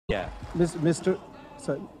Yeah. Mr.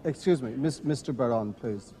 Barron,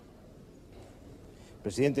 please.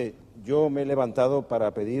 Presidente, yo me he levantado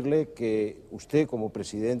para pedirle que usted, como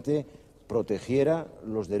presidente, protegiera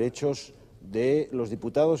los derechos de los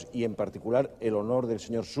diputados y, en particular, el honor del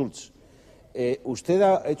señor Schulz. Usted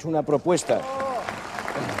ha hecho una propuesta.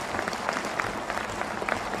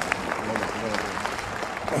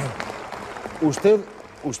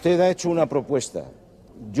 Usted ha hecho una propuesta.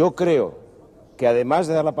 Yo creo que, además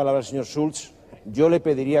de dar la palabra al señor Schulz, yo le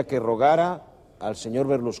pediría que rogara al señor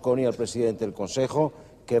Berlusconi, al presidente del Consejo,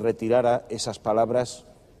 que retirara esas palabras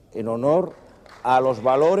en honor a los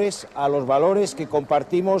valores que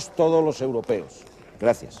compartimos todos los europeos.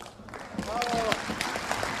 Gracias.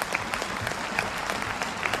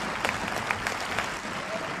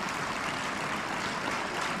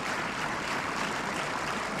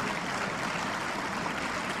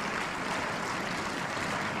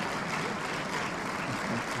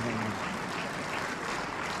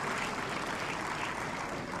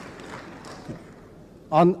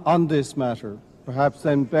 On this matter, perhaps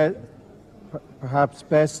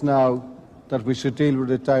best now that we should deal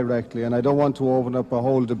with it directly, and I don't want to open up a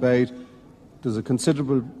whole debate. There's a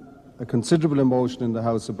considerable emotion in the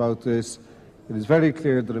House about this. It is very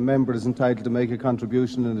clear that a member is entitled to make a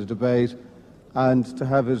contribution in a debate and to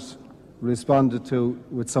have it responded to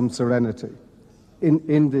with some serenity.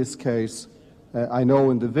 In this case, I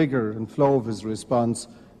know in the vigour and flow of his response,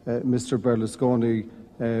 Mr. Berlusconi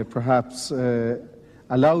perhaps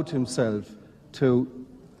allowed himself to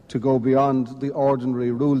go beyond the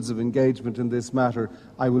ordinary rules of engagement in this matter.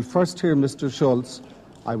 I will first hear Mr. Schulz.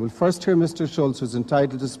 Who's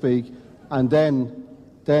entitled to speak, and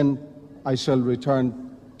then I shall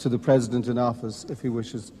return to the President in office if he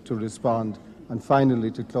wishes to respond, and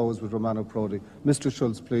finally to close with Romano Prodi. Mr.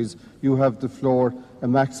 Schulz, please, you have the floor, a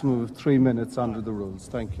maximum of 3 minutes under the rules.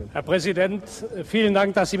 Thank you. Herr Präsident, vielen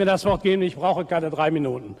Dank, dass Sie mir das Wort geben. Ich brauche keine 3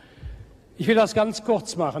 Minuten. Ich will das ganz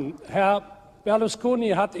kurz machen. Herr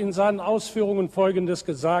Berlusconi hat in seinen Ausführungen Folgendes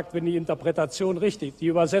gesagt, wenn die Interpretation richtig, die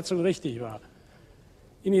Übersetzung richtig war.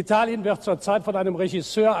 In Italien wird zurzeit von einem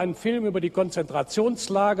Regisseur ein Film über die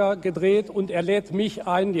Konzentrationslager gedreht und er lädt mich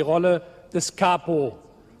ein, die Rolle des Capo,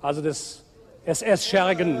 also des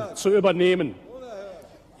SS-Schergen, zu übernehmen.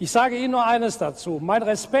 Ich sage Ihnen nur eines dazu. Mein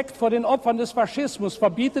Respekt vor den Opfern des Faschismus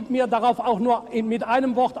verbietet mir, darauf auch nur mit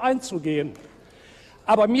einem Wort einzugehen.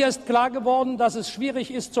 Aber mir ist klar geworden, dass es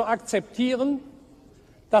schwierig ist zu akzeptieren,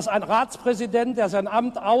 dass ein Ratspräsident, der sein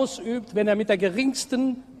Amt ausübt, wenn er mit der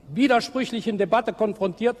geringsten widersprüchlichen Debatte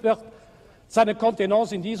konfrontiert wird, seine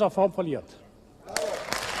Kontenance in dieser Form verliert.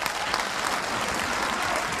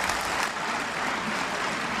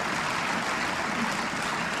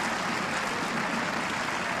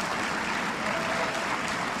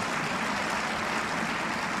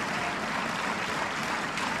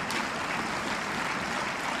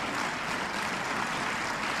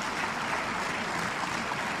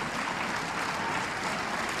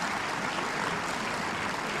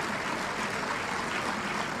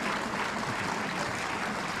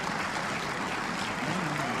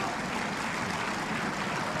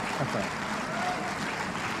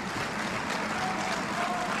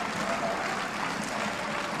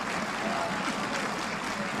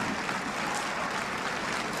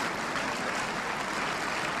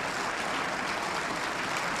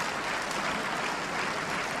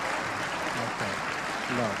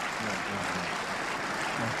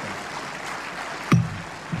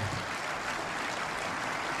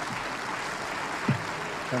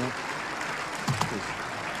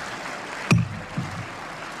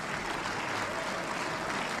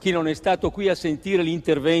 Chi non è stato qui a sentire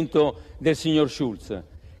l'intervento del signor Schulz,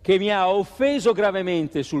 che mi ha offeso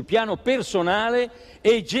gravemente sul piano personale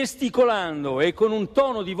e gesticolando e con un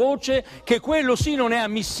tono di voce che quello sì non è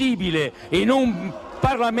ammissibile in un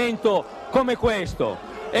Parlamento come questo.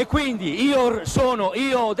 E quindi io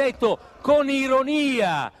ho detto con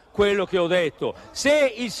ironia quello che ho detto.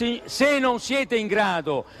 Se non siete in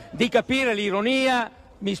grado di capire l'ironia,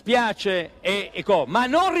 mi spiace, ma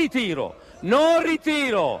non ritiro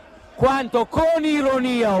quanto con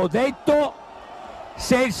ironia ho detto.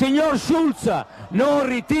 Se il signor Schulz non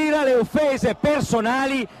ritira le offese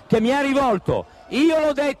personali che mi ha rivolto, io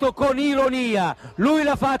l'ho detto con ironia, lui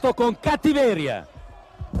l'ha fatto con cattiveria.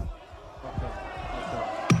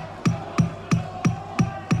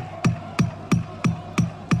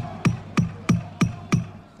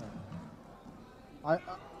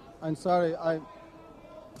 I'm sorry,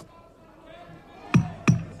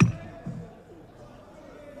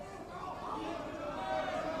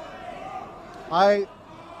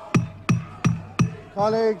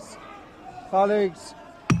 colleagues,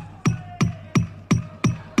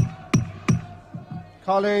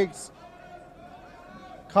 Colleagues,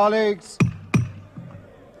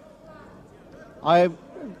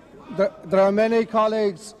 there are many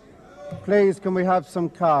colleagues. Please, can we have some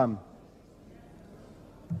calm?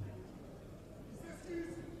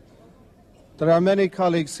 There are many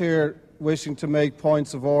colleagues here wishing to make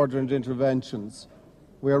points of order and interventions.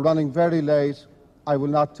 We are running very late. I will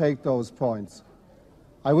not take those points.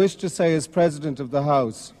 I wish to say, as President of the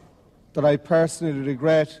House, that I personally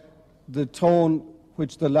regret the tone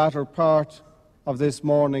which the latter part of this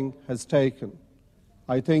morning has taken.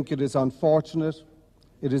 I think it is unfortunate.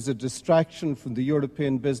 It is a distraction from the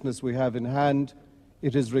European business we have in hand.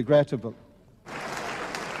 It is regrettable.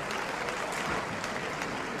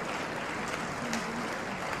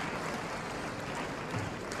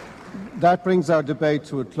 That brings our debate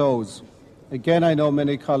to a close. Again, I know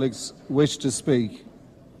many colleagues wish to speak.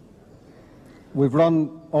 We've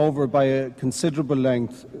run over by a considerable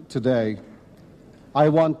length today. I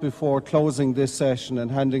want, before closing this session and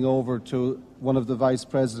handing over to one of the Vice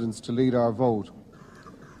Presidents to lead our vote,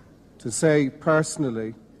 to say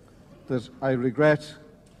personally that I regret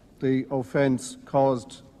the offence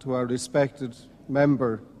caused to our respected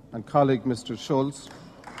member and colleague, Mr. Schulz.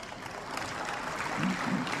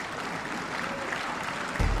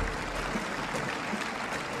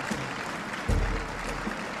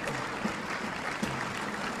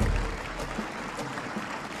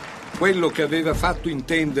 Quello che aveva fatto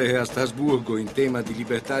intendere a Strasburgo in tema di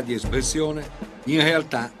libertà di espressione, in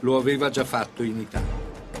realtà lo aveva già fatto in Italia.